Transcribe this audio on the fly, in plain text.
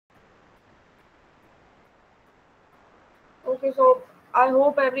Okay, so I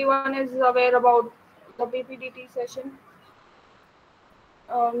hope everyone is aware about the PPDT session.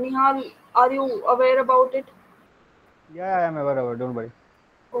 Nihal, are you aware about it? Yeah, I am aware of it. Don't worry.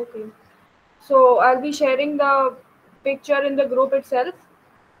 Okay. So I'll be sharing the picture in the group itself,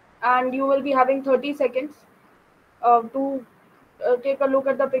 and you will be having 30 seconds to take a look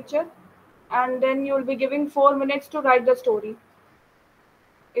at the picture, and then you will be giving 4 minutes to write the story.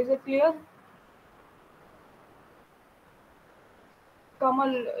 Is it clear?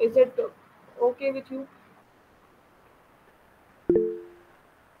 Kamal, is it okay with you?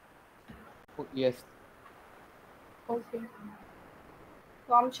 Oh, yes. Okay.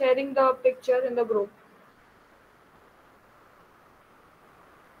 So I'm sharing the picture in the group.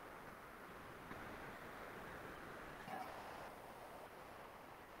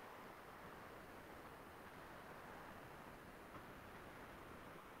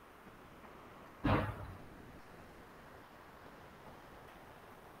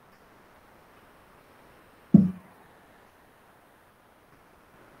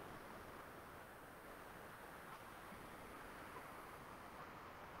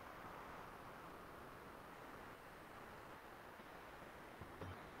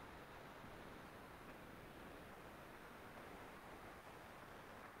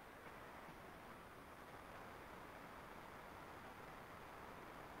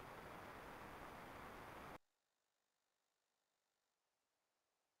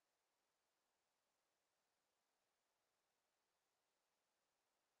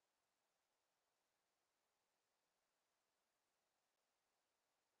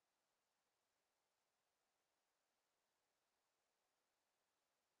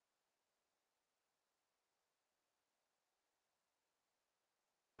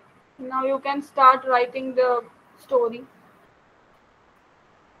 Now you can start writing the story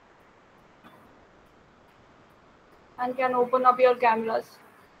and can open up your cameras.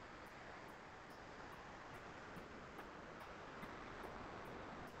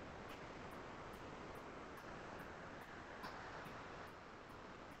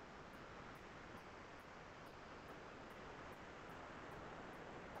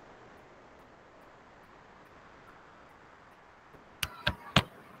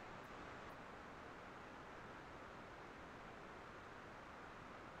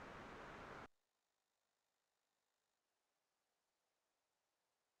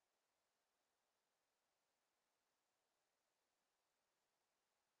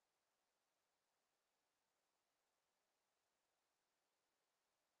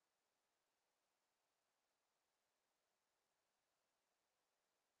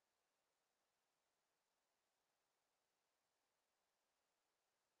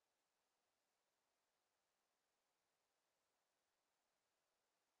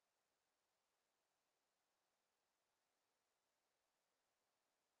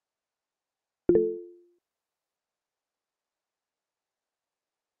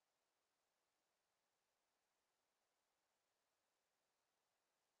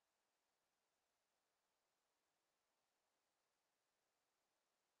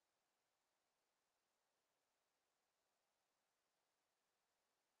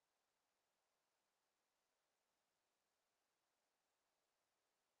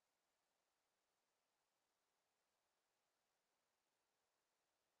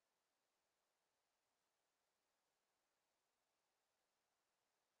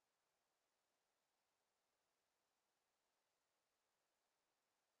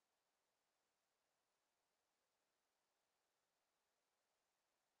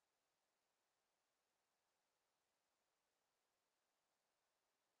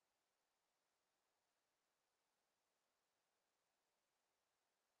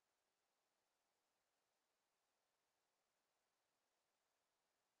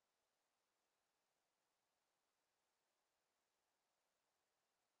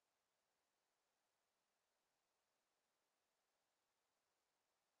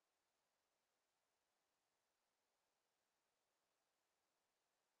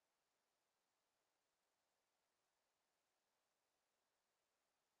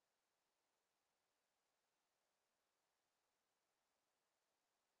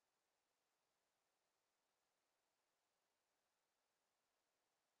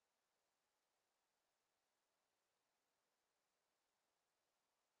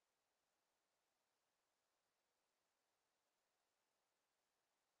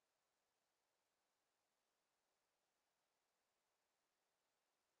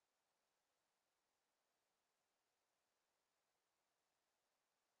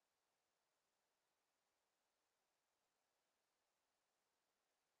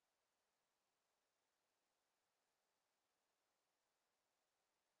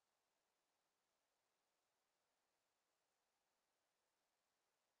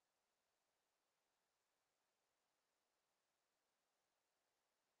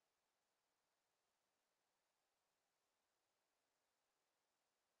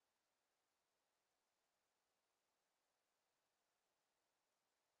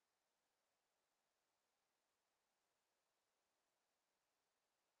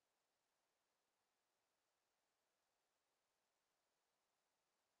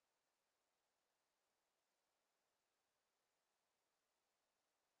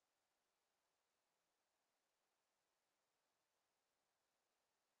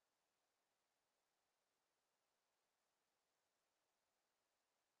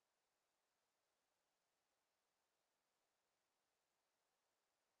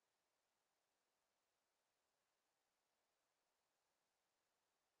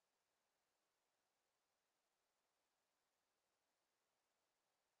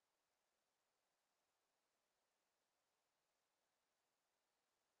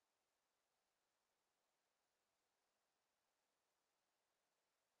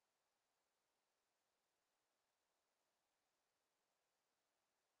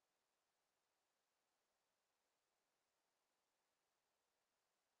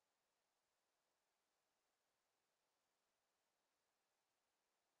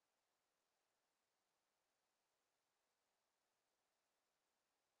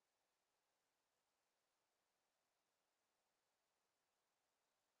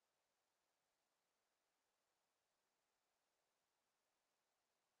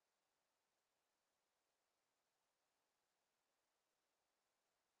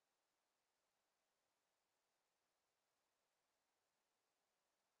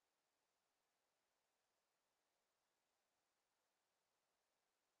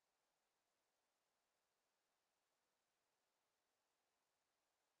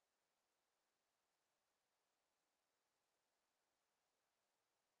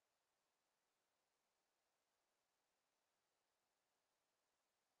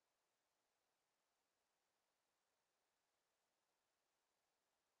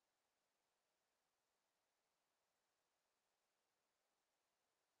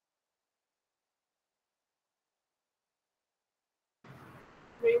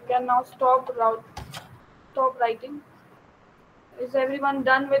 you can now stop writing. Is everyone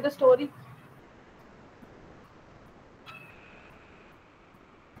done with the story?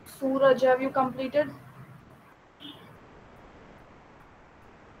 Suraj, have you completed?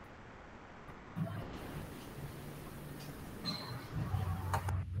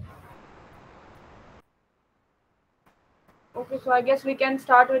 Okay, so I guess we can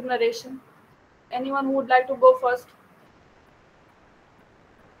start with narration. Anyone who would like to go first?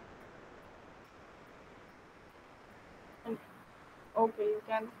 Okay,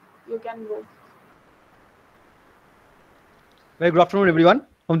 you can go. Very good afternoon, everyone.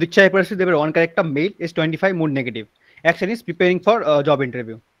 From Diksha Hypersi, there were one character, male, is 25, mood negative. Action is preparing for a job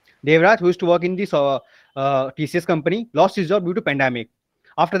interview. Devraj, who used to work in this TCS company, lost his job due to pandemic.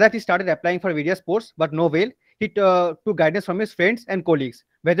 After that, he started applying for various posts, but no avail. He took guidance from his friends and colleagues,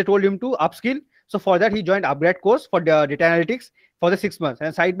 where they told him to upskill. So for that, he joined upgrade course for the data analytics for the 6 months.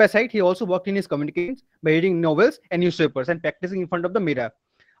 And side by side, he also worked in his communications by reading novels and newspapers and practicing in front of the mirror.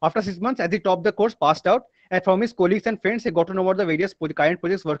 After 6 months, as he topped the course, passed out, and from his colleagues and friends, he got to know about the various current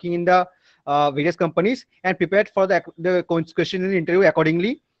projects working in the various companies and prepared for the question in the interview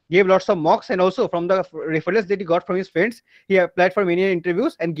accordingly. Gave lots of mocks, and also from the referrals that he got from his friends, he applied for many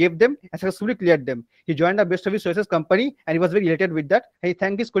interviews and gave them and successfully cleared them. He joined the best service choices company, and he was very elated with that. He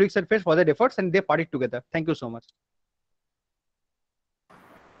thanked his colleagues and friends for their efforts, and they partied together. Thank you so much.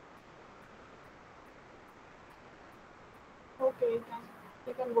 Okay,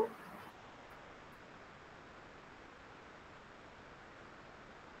 you can go.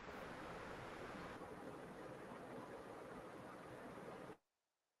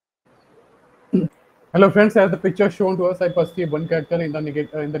 Hello friends, as the picture shown to us, I perceive one character in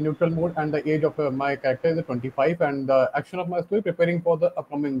the neutral mode, and the age of my character is 25, and the action of my story preparing for the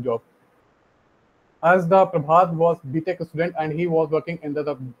upcoming job. As the Prabhat was BTech student and he was working in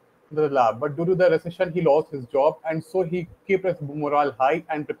the lab, but due to the recession, he lost his job, and so he kept his morale high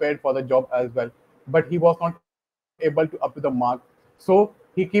and prepared for the job as well. But he was not able to up to the mark, so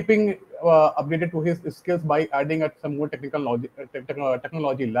he keeping updated to his skills by adding at some more technology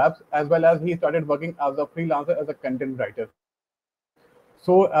labs, as well as he started working as a freelancer as a content writer.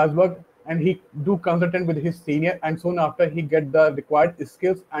 So as work, and he do consultant with his senior, and soon after he get the required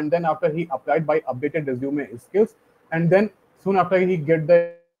skills, and then after he applied by updated resume skills, and then soon after he get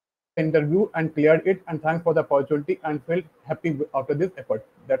the interview and cleared it, and thanks for the opportunity and felt happy after this effort.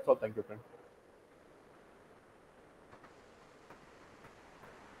 That's all. Thank you, friend.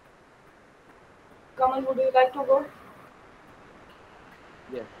 Kamal, would you like to go?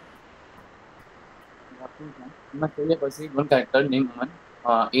 Yes. In my story, I perceive one character named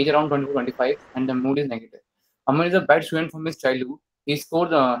Aman, age around 20 to 25, and the mood is negative. Aman is a bad student from his childhood. He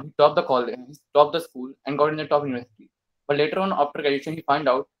topped the college, he topped the school, and got in the top university. But later on, after graduation, he found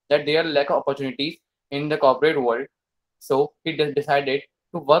out that there are lack of opportunities in the corporate world. So he decided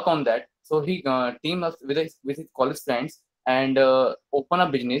to work on that. So he teamed up with his college friends and open a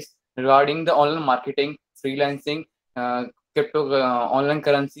business regarding the online marketing, freelancing, crypto, online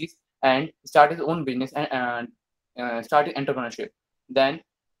currencies, and start his own business and start his entrepreneurship. Then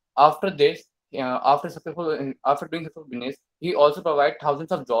after this, after doing successful business, he also provide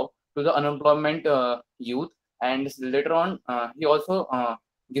thousands of jobs to the unemployment youth, and later on, he also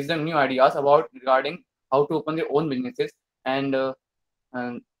gives them new ideas about regarding how to open their own businesses, and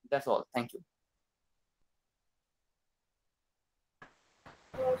that's all. Thank you.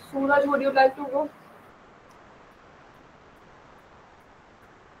 Suraj, would you like to go?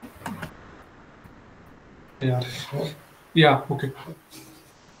 Yeah. Yeah. Okay.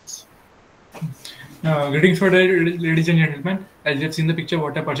 Greetings for the ladies and gentlemen. As you have seen the picture,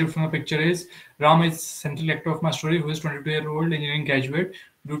 what I perceived from the picture is Ram is central actor of my story, who is 22-year-old engineering graduate.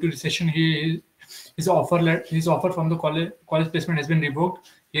 Due to recession, his offer from the college placement has been revoked.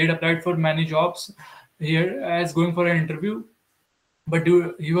 He had applied for many jobs. He is going for an interview, but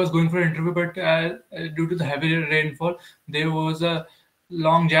he was going for an interview, but due to the heavy rainfall, there was a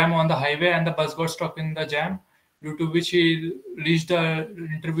long jam on the highway, and the bus got stuck in the jam, due to which he reached the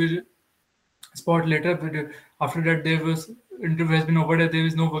interview spot later. But after that, there was interview has been over. There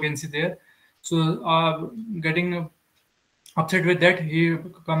is no vacancy there. So, getting upset with that, he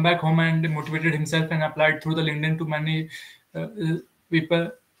come back home and motivated himself and applied through the LinkedIn to many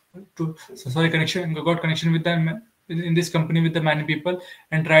people. Sorry, connection got connection with them in this company with the many people,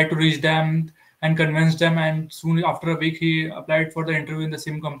 and tried to reach them and convince them. And soon after a week, he applied for the interview in the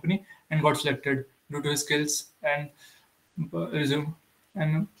same company and got selected due to his skills and resume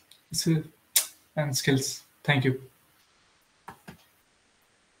and and skills. Thank you.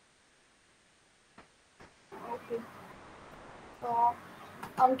 Okay. Uh,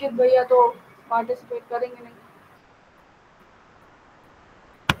 अंकित भैया तो participate करेंगे नहीं.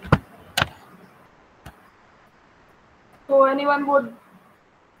 So anyone would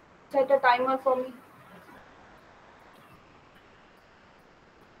set a timer for me?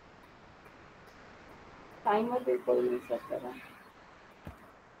 Timer भी कोई नहीं set कर रहा.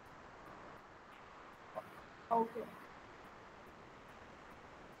 Okay.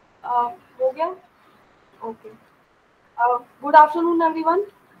 हो गया? Okay. Good afternoon, everyone.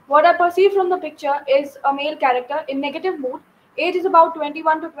 What I perceive from the picture is a male character in negative mood. Age is about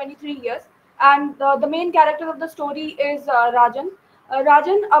 21 to 23 years, and the main character of the story is Rajan.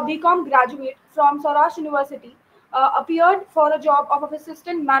 Rajan, a BCom graduate from Saurashtra University, appeared for a job of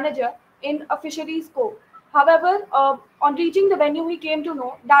assistant manager in a fisheries co. However, on reaching the venue, he came to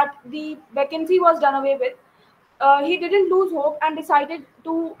know that the vacancy was done away with. He didn't lose hope and decided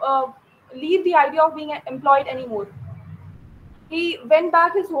to leave the idea of being employed anymore. He went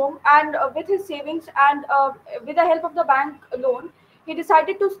back his home and with his savings and with the help of the bank loan, he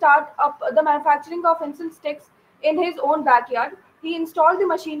decided to start up the manufacturing of incense sticks in his own backyard. He installed the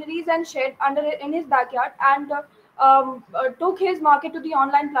machineries and shed in his backyard and took his market to the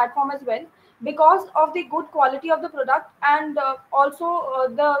online platform as well. Because of the good quality of the product and also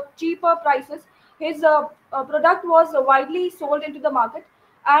the cheaper prices, his product was widely sold into the market,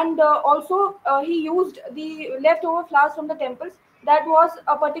 and also he used the leftover flowers from the temples. That was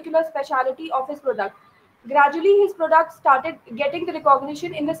a particular specialty of his product. Gradually his product started getting the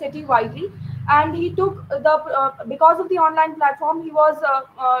recognition in the city widely, and he took the because of the online platform he was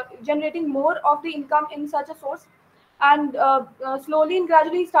generating more of the income in such a source, and slowly and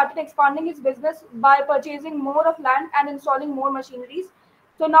gradually he started expanding his business by purchasing more of land and installing more machineries.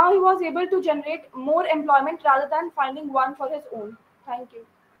 So now he was able to generate more employment rather than finding one for his own. Thank you.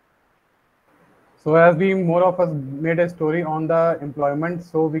 So as we more of us made a story on the employment,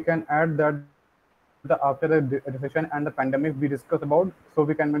 so we can add that after the recession and the pandemic we discussed about, so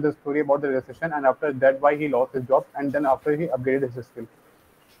we can make the story about the recession and after that why he lost his job and then after he upgraded his skill.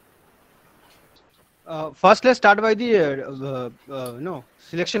 First, let's start by the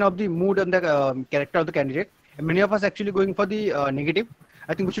selection of the mood and the character of the candidate. And many of us actually going for the negative.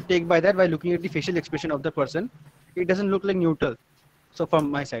 I think we should take by that by looking at the facial expression of the person. It doesn't look like neutral. So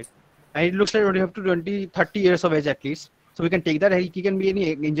from my side, and it looks like only have to 20, 30 years of age at least. So we can take that. He can be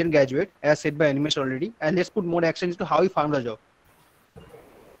any Indian graduate, as said by Animesh already. And let's put more action into how he found the job.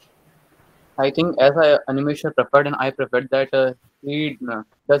 I think as a animation preferred and I preferred that he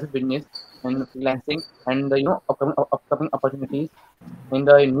does business and freelancing and upcoming opportunities in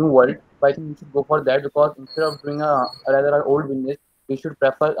the new world. But I think we should go for that because instead of doing a rather an old business, we should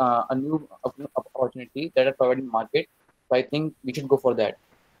prefer a new opportunity that are provided in market. So I think we should go for that.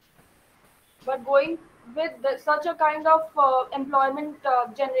 But going with such a kind of employment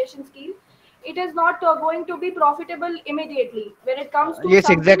generation scheme, it is not going to be profitable immediately when it comes to yes,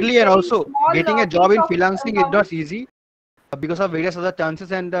 exactly, and also small, getting a job in piece of freelancing is not employment. easy because of various other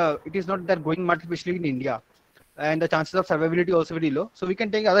chances, and it is not that going much, especially in India, and the chances of survivability also very low. So we can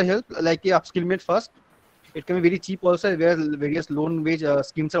take other help like a upskillment first. It can be very cheap also, where various loan wage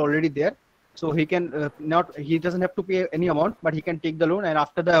schemes are already there. So he can he doesn't have to pay any amount, but he can take the loan, and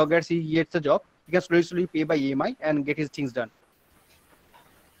after the August he gets a job, he can slowly pay by EMI and get his things done.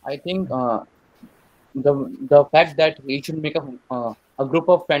 I think the fact that he should make a group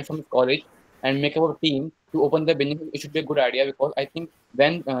of friends from his college and make up a team to open the business, it should be a good idea because I think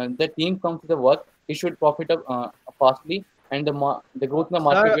when the team comes to the work, it should profit up fastly and the growth in the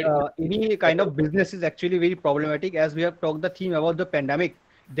market. Sir, any kind of business is actually very problematic, as we have talked the theme about the pandemic.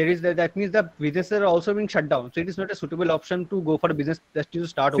 There is that means the businesses are also being shut down, so it is not a suitable option to go for a business just to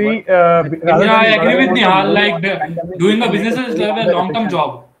start over. Yeah, I agree with Nihal. Like doing a business is a long-term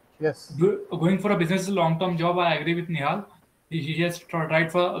job. Yes. Going for a business is a long-term job. I agree with Nihal. He has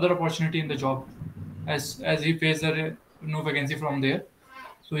tried for other opportunity in the job, as he faced no vacancy from there.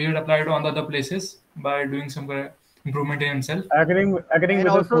 So he had applied on the other places by doing some improvement in himself. Agreeing And with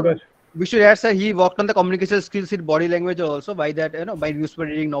also, Suraj. we should add, sir, he worked on the communication skills in body language also, by that, by newspaper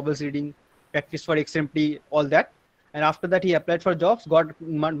reading, novels reading, practice for XMT, all that. And after that, he applied for jobs, got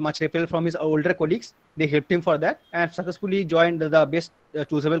much referral from his older colleagues. They helped him for that and successfully joined the best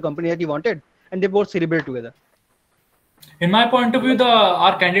choosable company that he wanted. And they both celebrated together. In my point of view,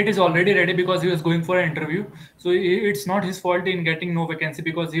 our candidate is already ready because he was going for an interview. So it's not his fault in getting no vacancy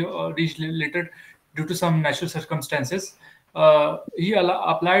because he reached later due to some natural circumstances. He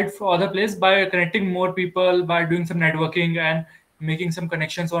applied for other place by connecting more people, by doing some networking, and making some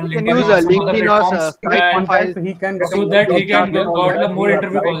connections on He can LinkedIn use or some other LinkedIn or platforms, site and profiles. He can get so a that he job can and all got that. more He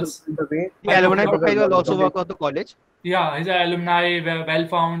interview applied calls. the way. The alumni Because profile will also work on the college. yeah, his alumni, well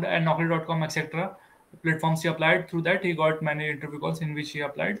found, and Naukri.com, etc. platforms he applied. Through that, he got many interview calls in which he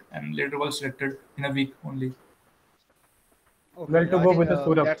applied and later was selected in a week only. Okay, Well, to I go think with the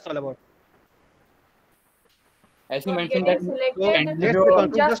Surab. that's all about. As you But mentioned that getting So selected let's You- in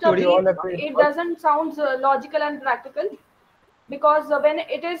conclude the just a story. you all week, agreed. it doesn't sound logical and practical, because when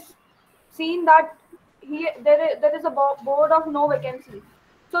it is seen that there is a board of no vacancies,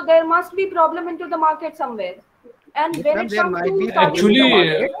 so there must be problem into the market somewhere. And Yes, when ma'am, it there comes might to be studying problem in the in the Actually,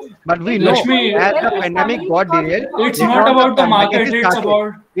 market, business, but we it know is going Lakshmi, to as help the his pandemic family got because derailed, it's it's not not about about the the market, vacancies it's started.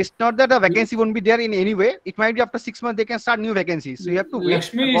 about It's not that the vacancy won't be there in any way. It might be after 6 months they can start new vacancies. So you have to wait and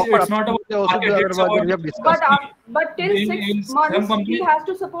Lakshmi. go for It's not upskilling. about They the also do market, other it's work that about we have the discussed. but till in 6 some months he company. has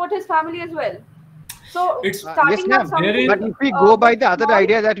to support his family as well. So It's Yes, starting up ma'am. there something is But if we go by the other small,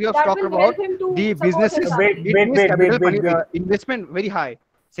 idea that you have that talked will about, help him to the support his businesses, Wait, family. it needs capital wait. investment very high.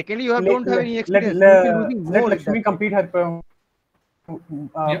 Secondly, you Let, don't have any let, experience. You will be losing let more in Lakshmi that way. complete her.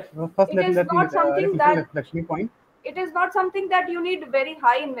 yeah. First, It let is let me not something let that Lakshmi point. it is not something that you need very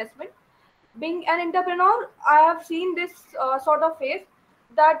high investment. Being an entrepreneur, I have seen this sort of phase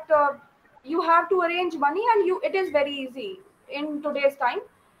that you have to arrange money, and it is very easy in today's time.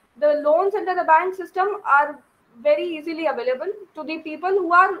 The loans under the bank system are very easily available to the people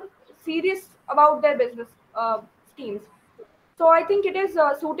who are serious about their business schemes. So I think it is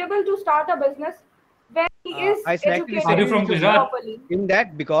suitable to start a business when he is I slightly Are you educated disagree from with you, Gujarat? properly. in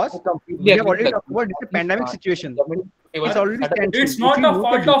that because I completely we have agree with already talked Lakshmi. about this pandemic situation. It's Uh, already standstill. it's If not you a know the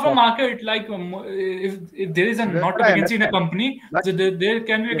fault of a business, market. Like if there is Suraj, not a I vacancy in a understand. company, But so there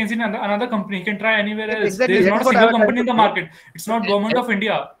can be yes, vacancy in another company. He can try anywhere yes, else. There exactly. is That not is a what I single was trying company to in the say. market. It's not government of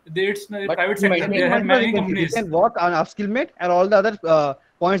India. It's But private you sector. There mentioned is There have multiple many vacancies. He companies. can work on upskillment and all the other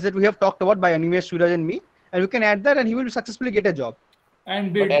points that we have talked about by Animesh, Suraj, and me, and we can add that, and he will successfully get a job.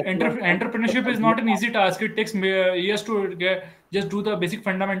 And but as you mentioned, entrepreneurship is not an easy task. It takes years to just do the basic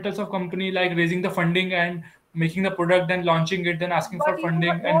fundamentals of company, like raising the funding and making the product, then launching it, then asking for But you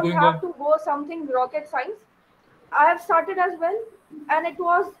funding and don't going have on. to go something rocket science. I have started as well, and it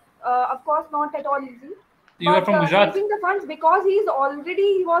was, of course, not at all easy. You are But from Gujarat. raising the funds, because he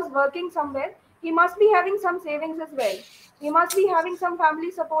was working somewhere, he must be having some savings as well. He must be having some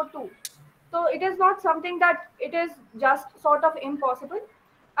family support too. So it is not something that it is just sort of impossible.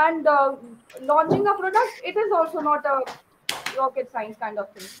 And launching a product, it is also not a rocket science kind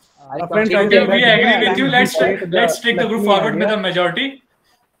of thing. I Friends, I completely Okay, think agree we that with this agree Lakshmi. with you. time we state Let's the take the group Lakshmi forward with idea. the majority.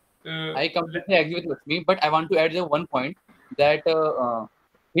 I completely agree with Lakshmi, but I want to add the one point that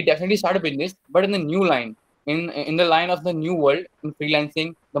he definitely started a business, but in the new line, in the line of the new world, in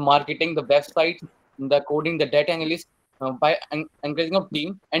freelancing, the marketing, the websites, the coding, the data analyst, by encouraging a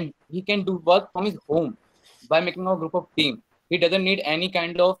team, and he can do work from his home by making a group of team. He doesn't need any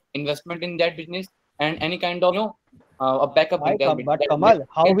kind of investment in that business and any kind of a backup in that business. But Kamal,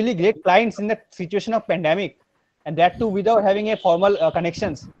 how will he get clients in the situation of pandemic, and that too without having a formal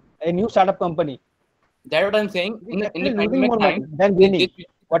connections, a new startup company? That's what I'm saying. He's In the actually losing pandemic more time, money than this gaining, go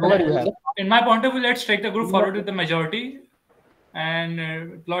whatever you to have. the In my point of view, let's take the group forward with the majority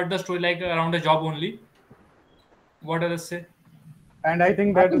and plot the story like around a job only. What others say? And I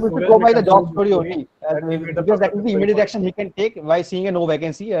think I that think we should Suraj go may by the job conclude the story story only, that he made the because that is purpose the very immediate point. action he can take by seeing a no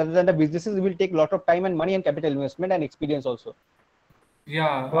vacancy, rather than the businesses will take a lot of time and money and capital investment and experience also.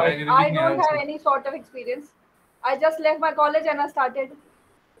 Yeah, I Right. agree with I Nihal don't have also. any sort of experience. I just left my college and I started.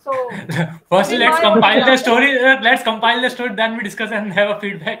 So Firstly, in let's my own compile the example, story. Let's compile the story, then we discuss and have a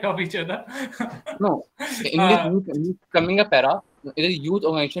feedback of each other. No, in this uh, new coming up era, it is youth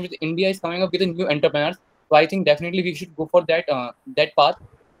organization which India is coming up with a new entrepreneurs. So I think definitely we should go for that path.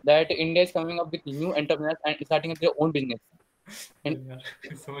 That India is coming up with new entrepreneurs and starting up their own business. And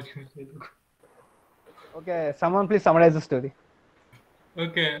so much. Okay, someone please summarize the story.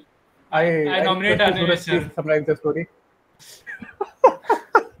 Okay, I I nominate request you, Suraj, Animesh please sir. summarize the story.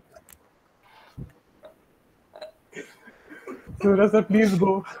 Suraj, sir, please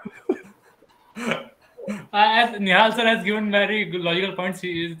go. As Nihal sir has given very good logical points,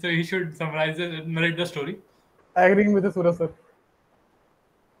 so he should summarize it, narrate the story. Agreeing with the Suraj, sir.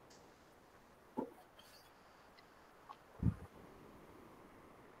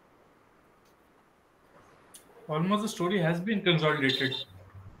 Almost the story has been consolidated.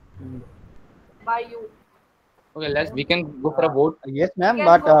 by you. okay, we can go for a vote. Yes, We ma'am, can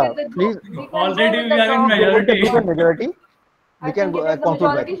but go with the please we can go Already with we the are in job. go with the majority. group and majority. We I can think it go, is the conclude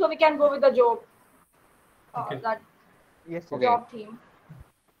by majority, this. so we can go with the job. Okay. That Yes, yes. Okay. job theme.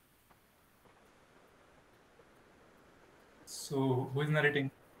 So So who is narrating?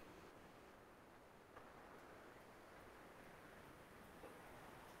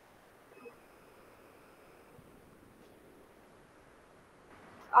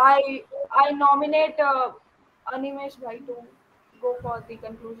 I nominate Animesh Bhai to go for the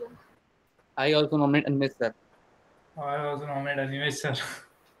conclusion. I also nominate Anmesh sir. I also nominate Animesh sir.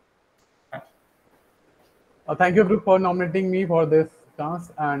 Thank you, group, for nominating me for this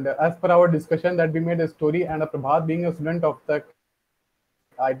chance. And as per our discussion, that we made a story, and Prabhat being a student of the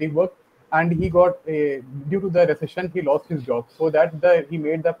IT work, and he got due to the recession, he lost his job. So that he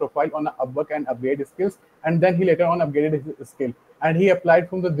made the profile on Upwork and upgraded his skills, and then he later on upgraded his skill, and he applied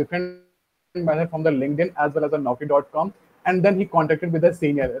from the different method from the LinkedIn as well as the Naukri.com, and then he contacted with the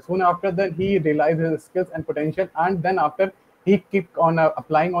senior. Soon after that, he realized his skills and potential, and then after he kept on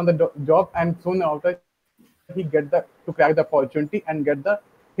applying on the job, and soon after he get the to crack the opportunity and get the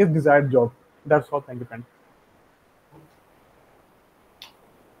his desired job. That's all. Thank you, friend.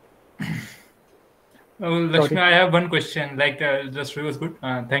 Lakshmi, I have one question. Like the story was good.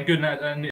 Thank you,